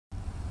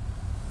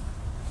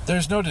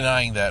There's no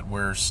denying that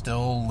we're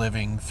still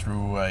living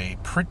through a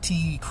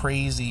pretty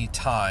crazy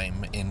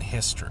time in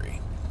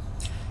history.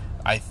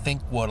 I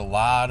think what a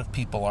lot of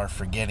people are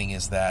forgetting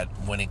is that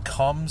when it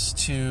comes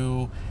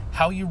to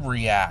how you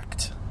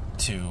react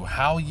to,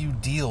 how you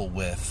deal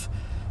with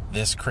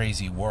this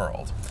crazy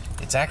world,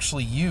 it's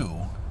actually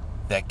you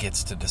that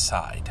gets to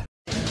decide.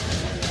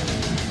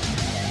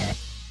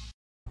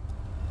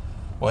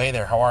 Well, hey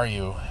there, how are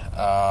you?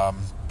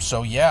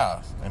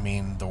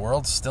 The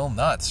world's still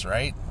nuts,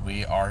 right?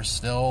 We are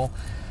still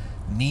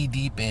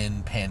knee-deep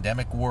in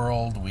pandemic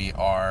world. We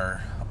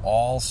are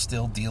all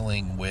still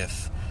dealing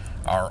with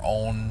our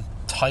own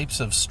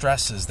types of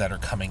stresses that are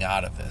coming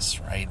out of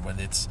this, right? When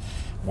it's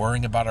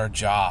worrying about our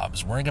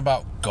jobs, worrying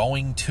about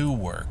going to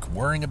work,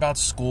 worrying about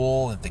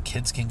school, if the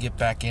kids can get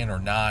back in or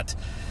not,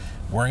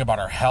 worrying about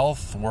our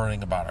health,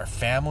 worrying about our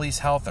family's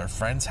health, our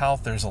friends'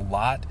 health. There's a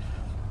lot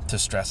to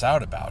stress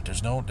out about.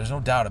 There's no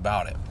doubt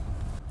about it.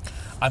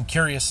 I'm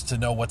curious to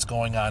know what's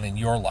going on in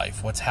your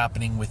life, what's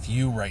happening with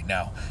you right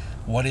now.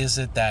 What is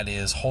it that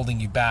is holding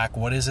you back?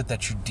 What is it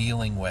that you're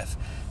dealing with?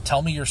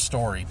 Tell me your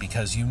story,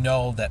 because you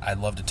know that I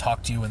love to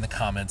talk to you in the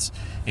comments.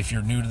 If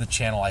you're new to the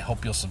channel, I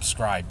hope you'll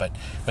subscribe. But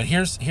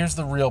here's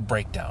the real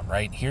breakdown,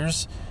 right?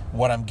 Here's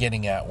what I'm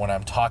getting at when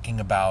I'm talking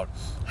about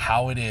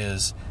how it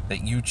is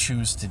that you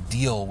choose to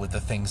deal with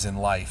the things in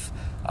life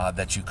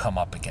that you come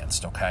up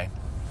against, okay?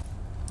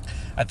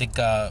 I think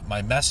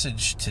my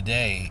message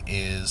today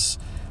is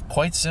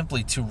quite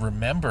simply to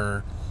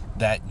remember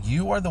that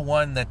you are the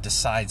one that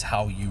decides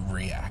how you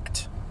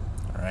react,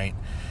 all right?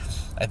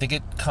 I think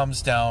it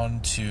comes down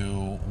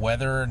to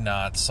whether or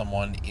not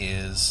someone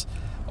is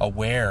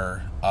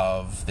aware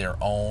of their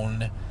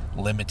own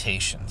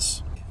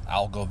limitations.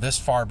 I'll go this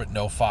far but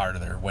no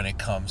farther when it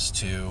comes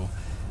to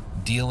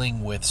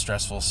dealing with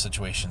stressful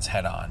situations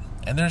head on.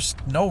 And there's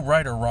no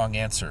right or wrong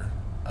answer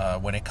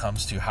when it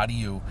comes to how do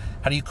you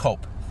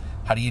cope?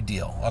 How do you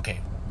deal? Okay,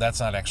 that's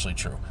not actually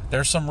true.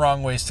 There's some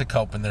wrong ways to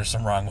cope and there's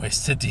some wrong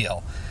ways to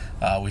deal.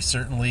 We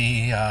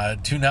certainly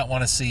do not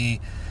want to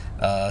see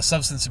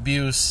substance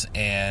abuse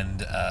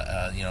and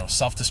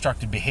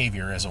self-destructive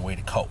behavior as a way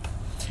to cope.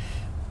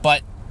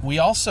 But we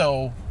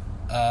also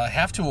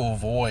have to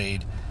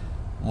avoid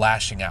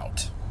lashing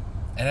out,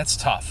 and it's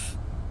tough,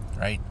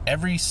 right?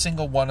 Every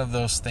single one of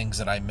those things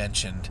that I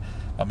mentioned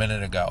a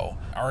minute ago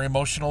are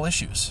emotional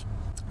issues.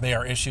 They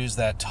are issues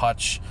that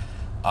touch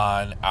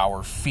on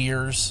our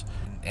fears,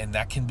 and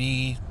that can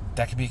be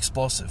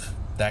explosive.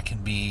 That can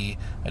be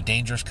a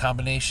dangerous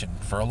combination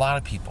for a lot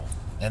of people,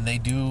 and they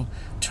do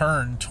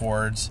turn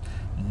towards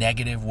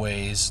negative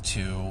ways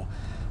to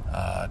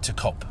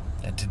cope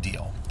and to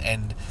deal.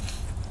 And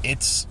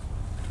it's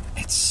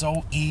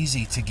so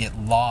easy to get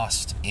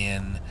lost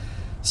in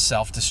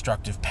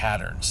self-destructive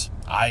patterns.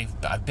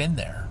 I've been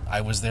there. I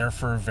was there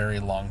for a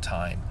very long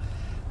time.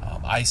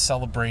 I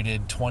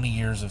celebrated 20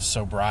 years of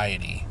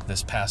sobriety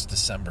this past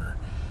December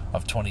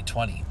of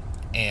 2020.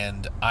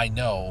 And I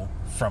know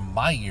from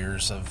my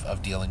years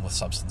of dealing with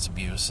substance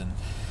abuse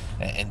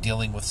and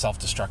dealing with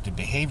self-destructive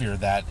behavior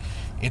that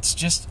it's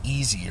just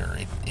easier.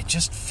 It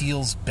just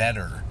feels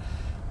better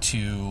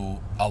to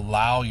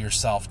allow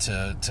yourself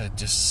to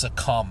just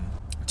succumb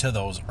to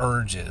those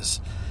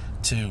urges,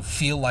 to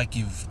feel like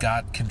you've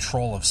got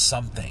control of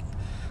something.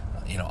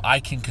 I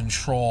can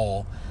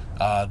control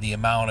the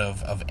amount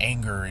of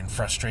anger and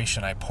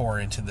frustration I pour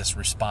into this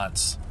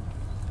response.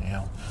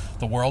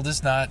 The world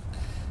is not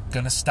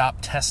going to stop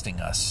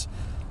testing us.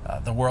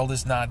 The world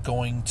is not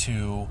going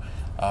to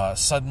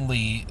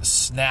suddenly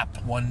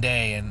snap one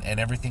day and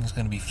everything's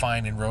going to be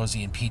fine and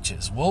rosy and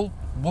peaches. We'll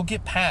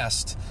get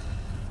past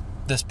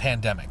this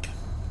pandemic,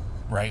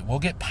 right? We'll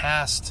get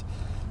past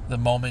the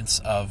moments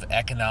of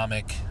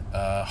economic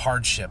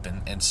hardship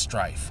and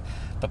strife,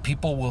 but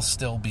people will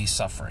still be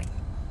suffering.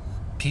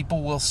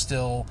 People will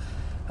still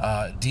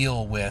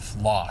deal with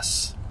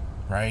loss,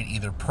 right?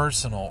 Either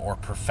personal or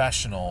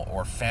professional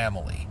or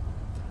family.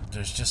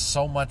 There's just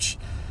so much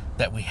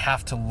that we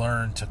have to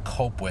learn to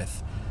cope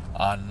with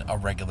on a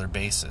regular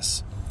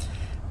basis.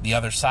 The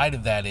other side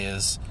of that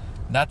is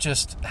not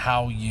just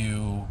how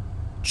you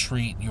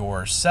treat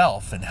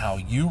yourself and how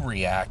you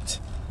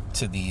react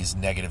to these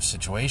negative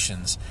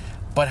situations,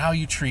 but how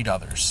you treat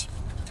others.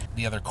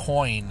 The other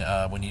coin,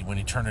 when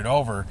you turn it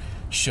over,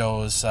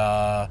 shows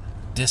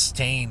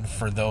disdain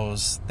for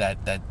those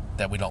that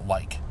we don't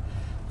like.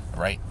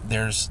 Right?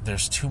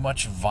 There's too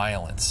much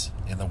violence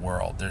in the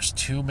world. There's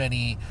too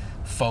many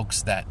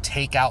folks that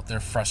take out their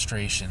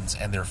frustrations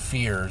and their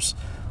fears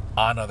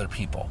on other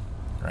people,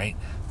 right?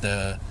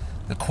 The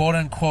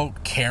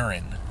quote-unquote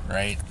Karen,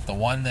 right? The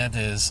one that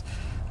is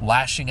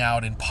lashing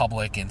out in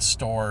public in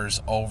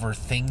stores over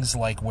things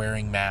like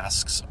wearing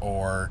masks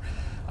or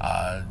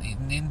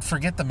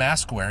forget the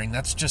mask wearing.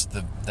 That's just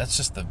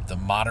the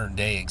modern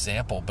day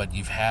example. But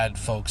you've had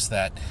folks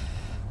that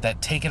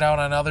take it out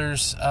on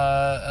others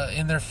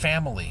in their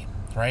family,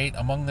 right?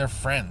 Among their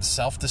friends.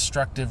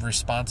 Self-destructive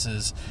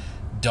responses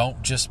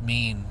don't just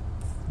mean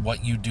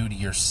what you do to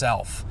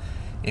yourself.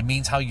 It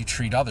means how you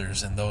treat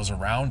others and those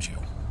around you.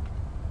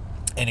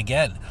 And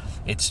again,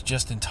 it's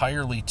just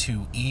entirely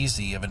too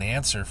easy of an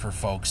answer for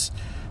folks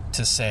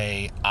to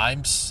say,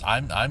 I'm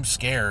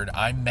scared,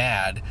 I'm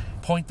mad,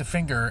 point the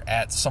finger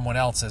at someone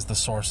else as the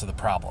source of the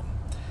problem,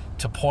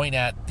 to point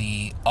at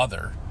the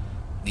other,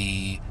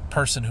 the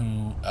person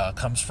who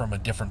comes from a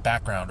different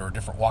background or a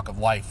different walk of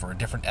life or a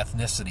different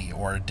ethnicity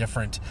or a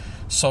different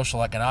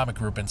social economic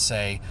group and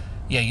say,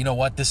 yeah, you know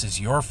what, this is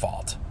your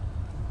fault.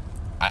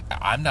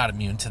 I'm not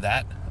immune to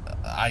that.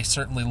 I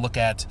certainly look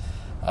at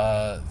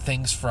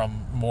things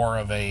from more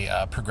of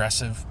a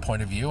progressive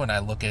point of view, and I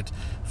look at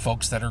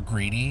folks that are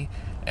greedy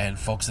and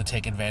folks that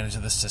take advantage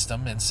of the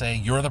system and say,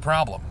 you're the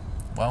problem.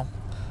 Well,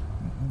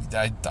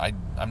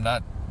 I'm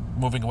not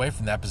moving away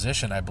from that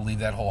position. I believe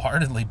that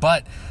wholeheartedly,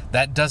 but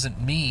that doesn't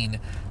mean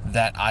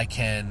that I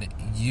can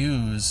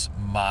use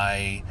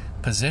my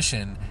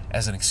position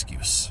as an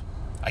excuse.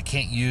 I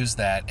can't use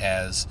that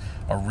as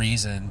a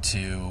reason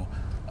to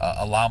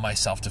allow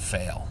myself to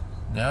fail.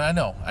 Now,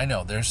 I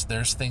know.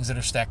 There's things that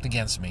are stacked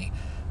against me,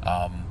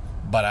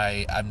 but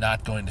I'm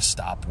not going to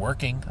stop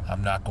working.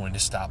 I'm not going to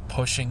stop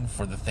pushing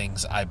for the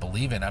things I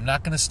believe in. I'm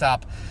not going to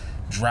stop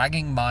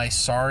dragging my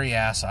sorry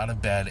ass out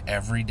of bed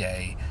every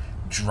day,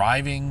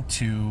 driving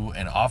to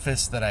an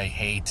office that I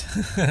hate,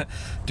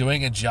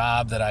 doing a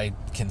job that I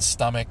can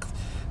stomach,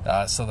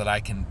 so that I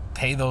can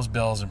pay those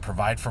bills and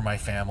provide for my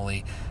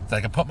family, that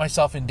I can put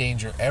myself in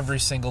danger every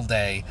single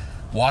day,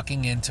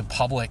 walking into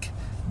public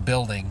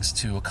buildings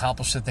to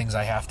accomplish the things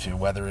I have to,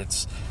 whether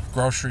it's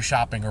grocery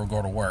shopping or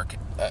go to work,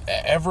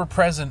 ever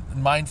present,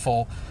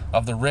 mindful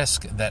of the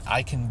risk that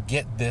I can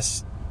get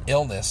this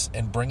illness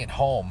and bring it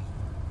home,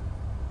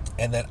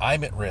 and that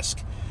I'm at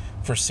risk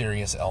for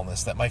serious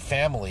illness, that my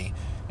family,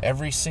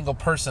 every single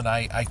person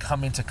I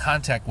come into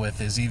contact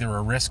with is either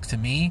a risk to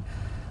me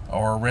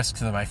or a risk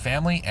to my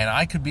family, and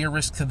I could be a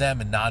risk to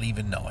them and not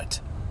even know it.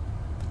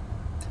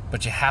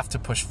 But you have to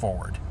push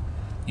forward.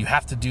 You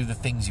have to do the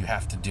things you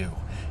have to do.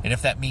 And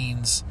if that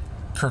means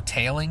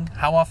curtailing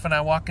how often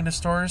I walk into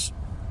stores,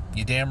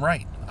 you're damn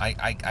right.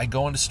 I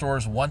go into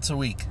stores once a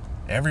week.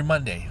 Every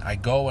Monday, I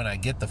go and I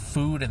get the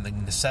food and the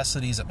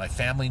necessities that my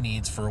family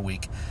needs for a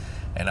week.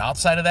 And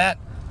outside of that,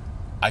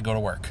 I go to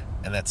work.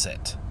 And that's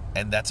it.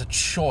 And that's a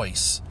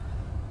choice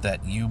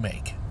that you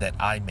make, that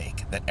I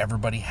make, that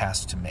everybody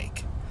has to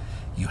make.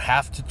 You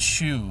have to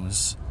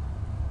choose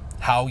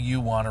how you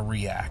want to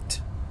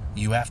react.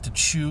 You have to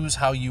choose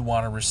how you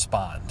want to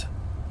respond.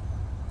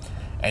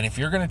 And if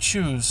you're going to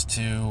choose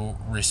to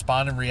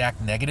respond and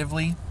react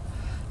negatively,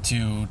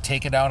 to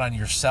take it out on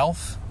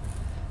yourself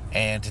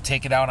and to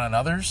take it out on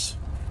others,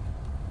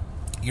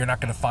 you're not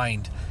going to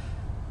find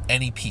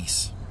any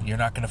peace. You're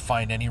not going to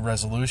find any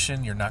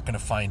resolution. You're not going to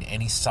find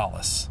any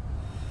solace.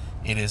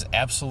 It is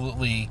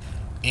absolutely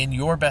in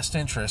your best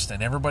interest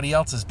and everybody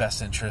else's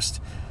best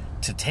interest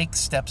to take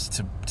steps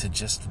to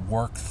just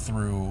work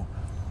through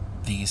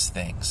these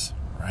things,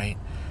 right?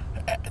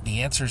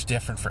 The answer is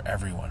different for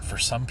everyone. For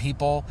some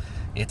people,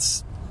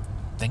 it's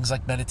things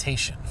like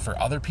meditation. For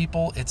other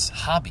people, it's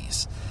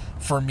hobbies.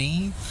 For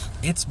me,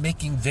 it's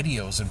making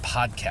videos and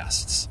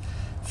podcasts.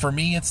 For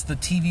me, it's the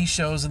TV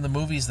shows and the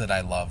movies that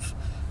I love.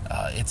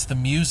 It's the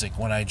music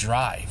when I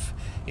drive.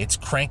 It's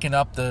cranking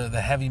up the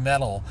heavy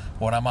metal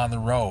when I'm on the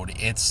road.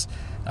 It's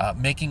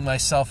making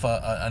myself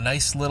a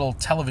nice little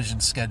television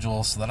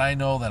schedule so that I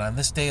know that on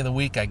this day of the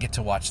week I get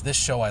to watch this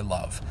show I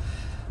love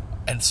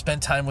and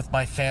spend time with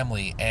my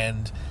family.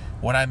 And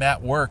when I'm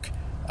at work,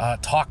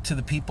 talk to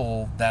the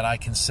people that I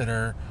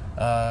consider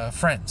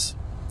friends,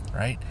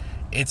 right?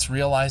 It's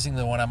realizing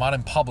that when I'm out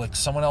in public,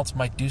 someone else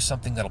might do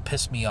something that'll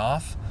piss me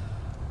off,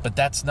 but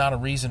that's not a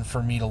reason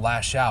for me to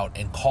lash out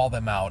and call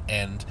them out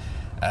and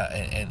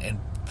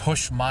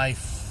push my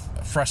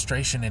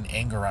frustration and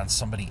anger on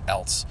somebody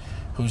else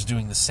who's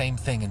doing the same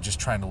thing and just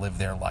trying to live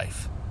their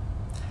life.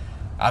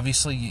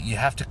 Obviously, you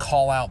have to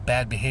call out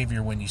bad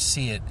behavior when you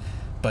see it,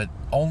 but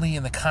only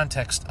in the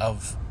context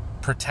of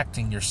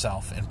protecting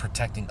yourself and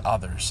protecting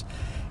others.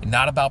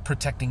 Not about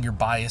protecting your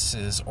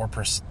biases or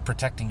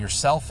protecting your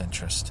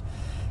self-interest.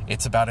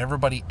 It's about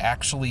everybody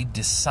actually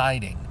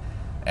deciding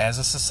as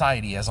a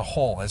society, as a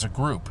whole, as a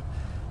group,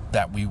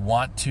 that we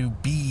want to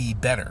be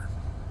better,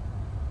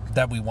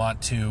 that we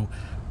want to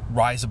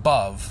rise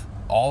above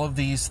all of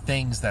these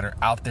things that are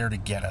out there to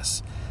get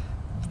us.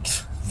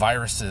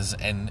 Viruses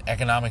and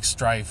economic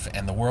strife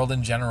and the world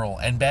in general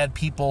and bad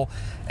people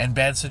and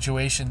bad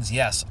situations.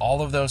 Yes,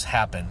 all of those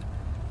happen.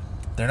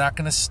 They're not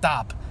going to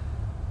stop,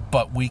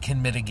 but we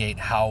can mitigate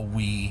how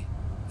we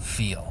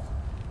feel.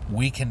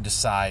 We can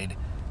decide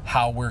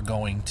how we're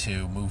going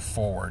to move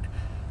forward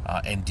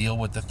and deal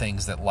with the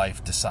things that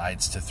life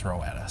decides to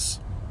throw at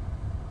us.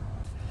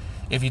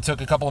 If you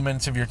took a couple of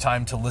minutes of your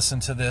time to listen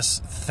to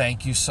this,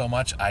 thank you so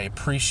much. I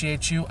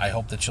appreciate you. I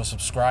hope that you'll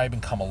subscribe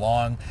and come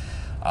along.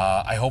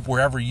 I hope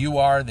wherever you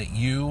are that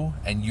you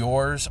and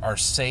yours are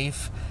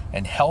safe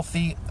and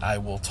healthy. I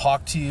will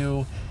talk to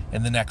you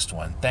in the next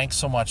one. Thanks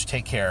so much.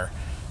 Take care,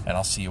 and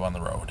I'll see you on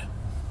the road.